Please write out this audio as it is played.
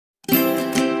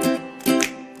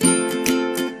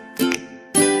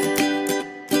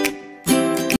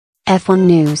F1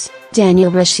 News,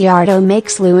 Daniel Ricciardo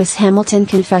makes Lewis Hamilton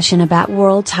confession about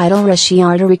world title.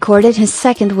 Ricciardo recorded his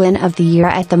second win of the year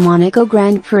at the Monaco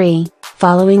Grand Prix,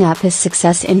 following up his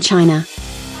success in China.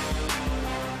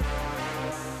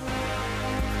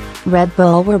 Red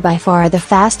Bull were by far the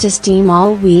fastest team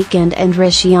all weekend, and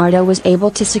Ricciardo was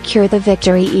able to secure the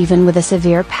victory even with a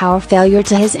severe power failure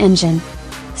to his engine.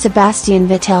 Sebastian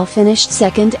Vettel finished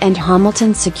second and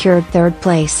Hamilton secured third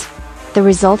place. The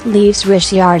result leaves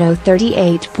Ricciardo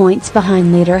 38 points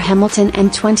behind leader Hamilton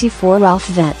and 24 Ralph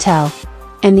Vettel.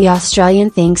 And the Australian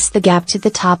thinks the gap to the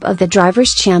top of the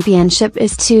Drivers' Championship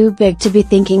is too big to be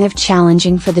thinking of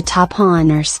challenging for the top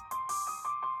honours.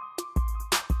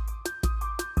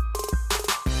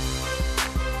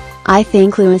 I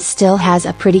think Lewis still has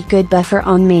a pretty good buffer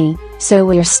on me, so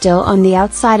we're still on the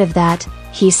outside of that,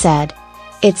 he said.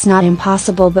 It's not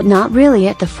impossible but not really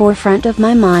at the forefront of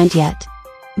my mind yet.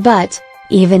 But,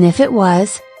 even if it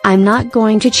was, I'm not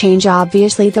going to change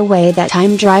obviously the way that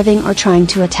I'm driving or trying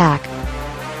to attack.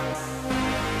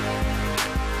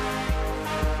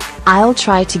 I'll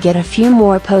try to get a few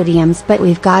more podiums, but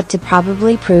we've got to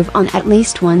probably prove on at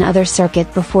least one other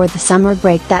circuit before the summer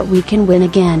break that we can win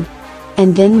again.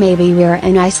 And then maybe we're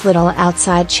a nice little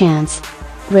outside chance.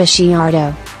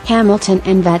 Ricciardo, Hamilton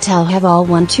and Vettel have all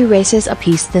won 2 races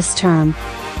apiece this term.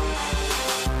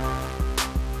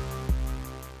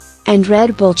 And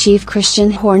Red Bull chief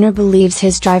Christian Horner believes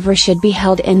his driver should be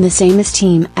held in the same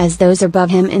esteem as those above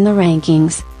him in the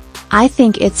rankings. I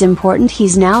think it's important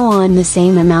he's now on the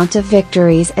same amount of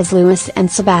victories as Lewis and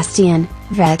Sebastian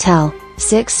Vettel,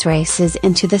 6 races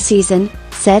into the season,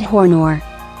 said Horner.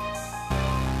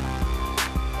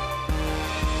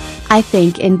 I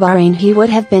think in Bahrain he would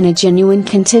have been a genuine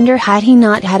contender had he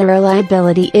not had a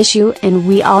reliability issue, and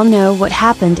we all know what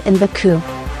happened in Baku.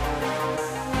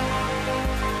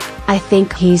 I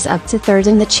think he's up to 3rd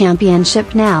in the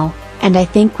championship now, and I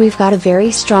think we've got a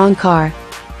very strong car.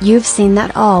 You've seen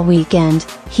that all weekend,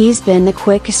 he's been the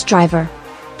quickest driver.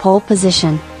 Pole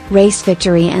position, race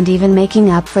victory, and even making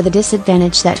up for the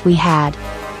disadvantage that we had.